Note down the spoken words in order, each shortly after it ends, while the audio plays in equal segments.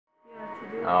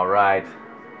All right.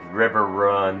 River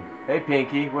Run. Hey,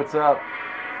 Pinky, what's up?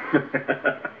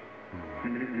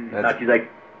 Thought you'd like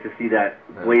to see that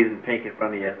blazing pink in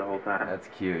front of you the whole time. That's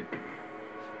cute.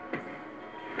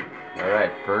 All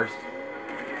right, first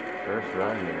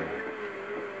run here.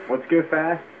 Let's go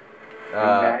fast.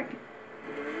 Lean back.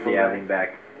 Yeah, lean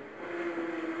back.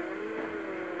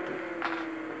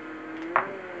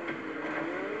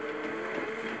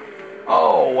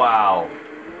 Oh, wow.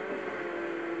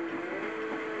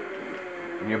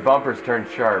 And your bumpers turn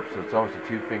sharp, so it's almost a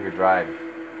two-finger drive.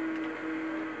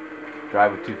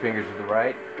 Drive with two fingers with the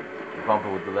right, bumper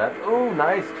with the left. Oh,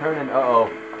 nice turning. Uh-oh.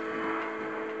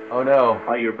 Oh, no.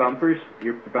 Oh, your bumpers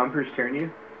turn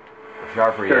you?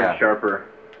 Sharper, Turn yeah. sharper.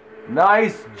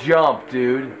 Nice jump,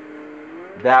 dude.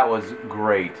 That was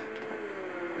great.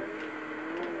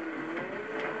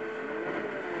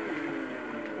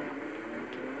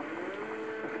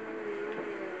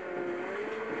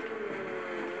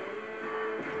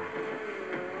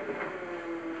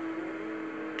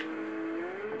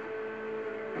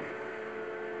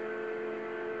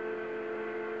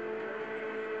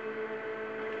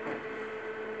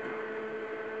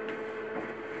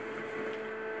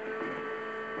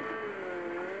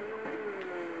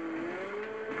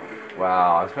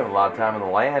 Wow, I spent a lot of time on the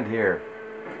land here.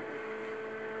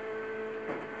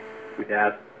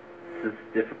 Yeah, this is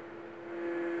difficult.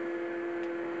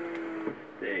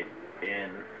 Stay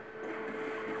in.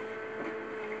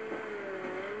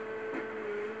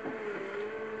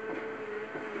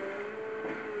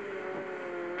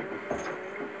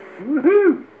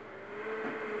 Woohoo!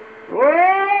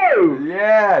 Whoa!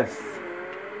 Yes!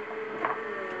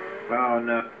 Oh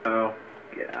no. Oh.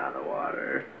 Get out of the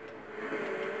water.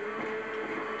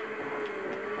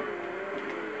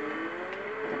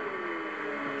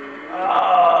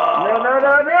 Oh! No!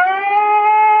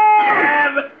 Yeah,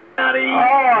 buddy! Oh,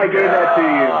 I gave that to you.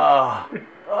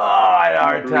 Oh, I had a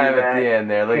hard time at the end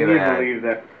there. Look at that. Can you believe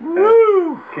that?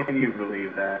 Woo! Can you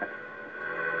believe that?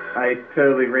 I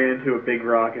totally ran into a big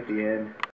rock at the end.